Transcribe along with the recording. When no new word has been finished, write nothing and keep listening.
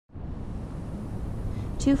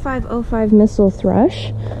2505 Mistle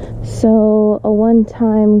Thrush. So a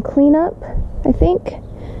one-time cleanup, I think.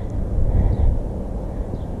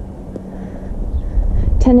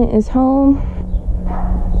 Tenant is home.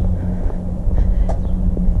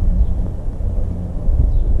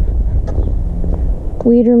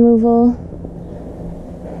 Weed removal.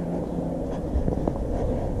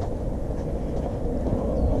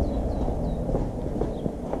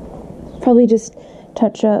 Probably just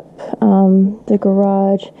touch up the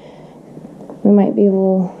garage. We might be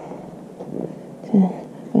able to have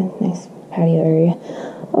a nice patio area.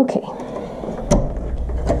 Okay.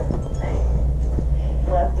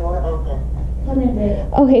 Left door open.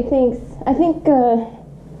 Okay, thanks. I think,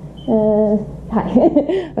 hi.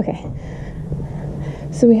 Okay.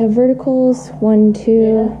 So we have verticals, 1,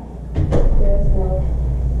 2.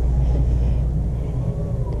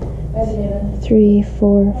 3,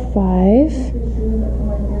 4, 5.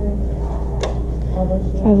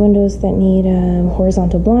 5 windows that need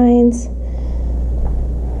horizontal blinds.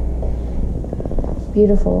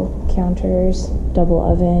 Beautiful counters, double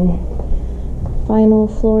oven, vinyl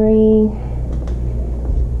flooring.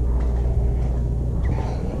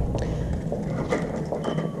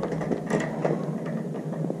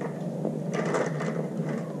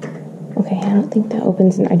 Okay, I don't think that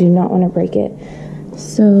opens, and I do not want to break it.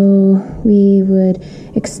 So we would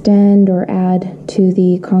extend or add to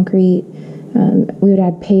the concrete, we would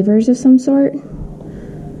add pavers of some sort.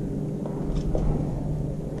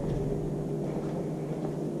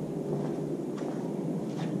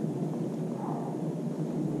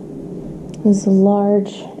 There's a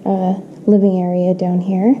large living area down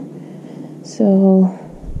here. So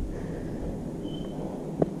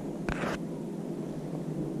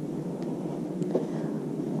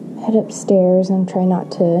head upstairs and try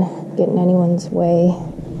not to get in anyone's way.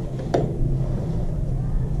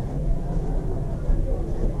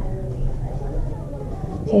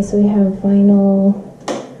 Okay, so we have vinyl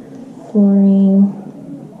flooring,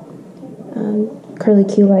 curly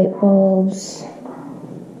Q light bulbs.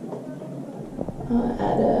 I'll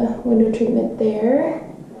add a window treatment there.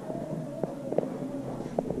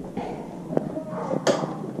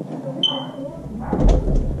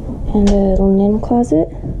 And a linen closet.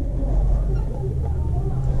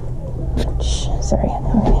 Sorry,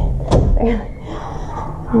 okay. There.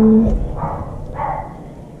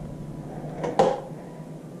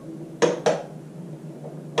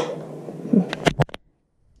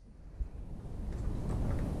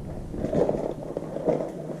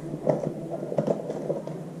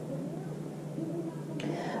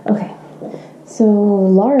 Okay, so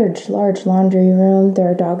large laundry room. There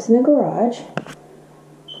are dogs in the garage.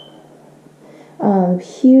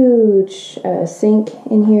 Huge sink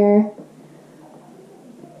in here.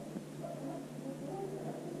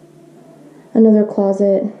 Another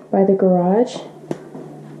closet by the garage.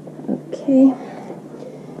 Okay.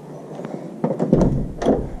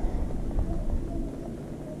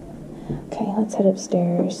 Okay, let's head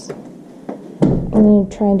upstairs. I'm going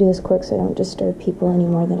to try and do this quick so I don't disturb people any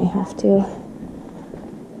more than I have to.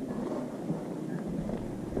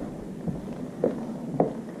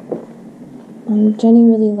 Jenny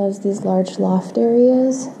really loves these large loft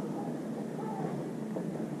areas.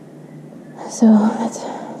 So that's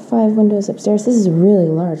 5 windows upstairs. This is a really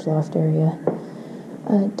large loft area.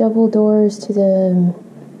 Double doors to the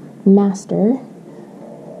master.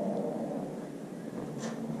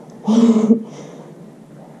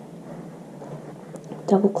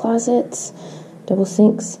 Double closets, double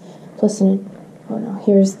sinks, plus an, oh no,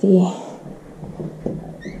 here's the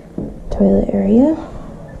toilet area.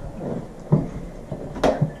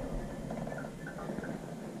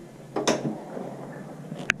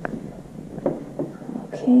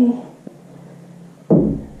 Okay.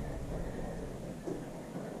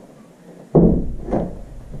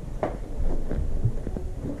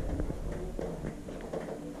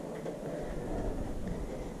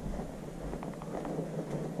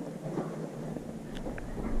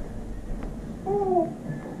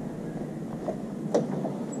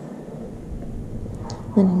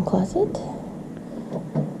 Linen closet.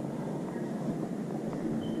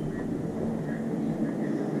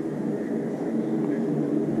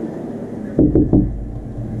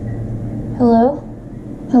 Hello?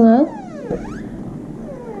 Hello?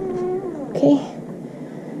 Okay.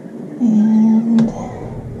 And I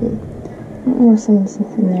don't know if someone's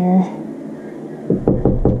in there.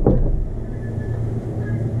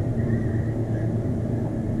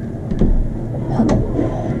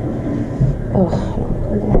 Oh,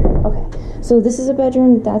 I don't go there. Okay. So this is a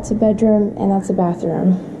bedroom, that's a bedroom, and that's a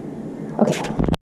bathroom. Okay.